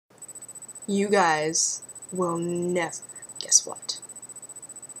you guys will never guess what.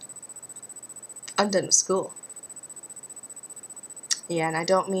 I'm done with school. Yeah, and I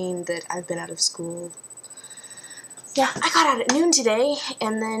don't mean that I've been out of school. Yeah, I got out at noon today,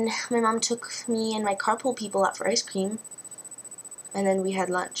 and then my mom took me and my carpool people out for ice cream, and then we had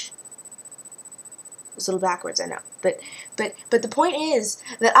lunch. It was a little backwards, I know. But the point is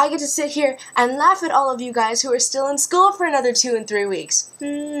that I get to sit here and laugh at all of you guys who are still in school for another 2 and 3 weeks.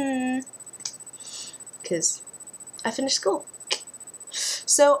 Because I finished school.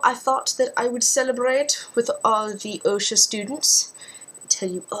 So I thought that I would celebrate with all the OSHA students. Tell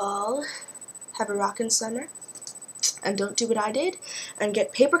you all, have a rockin' summer. And don't do what I did. And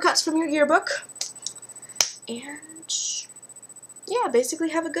get paper cuts from your yearbook. And, yeah, basically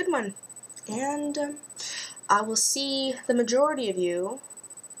have a good one. And I will see the majority of you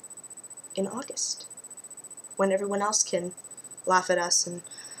in August, when everyone else can laugh at us and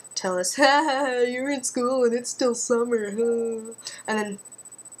tell us, ha, you're in school and it's still summer, huh? And then,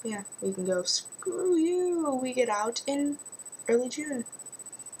 yeah, we can go, screw you, we get out in early June.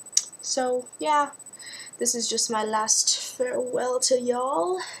 So, yeah, this is just my last farewell to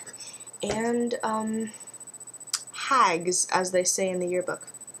y'all, and, hags, as they say in the yearbook.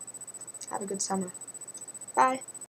 Have a good summer. Bye.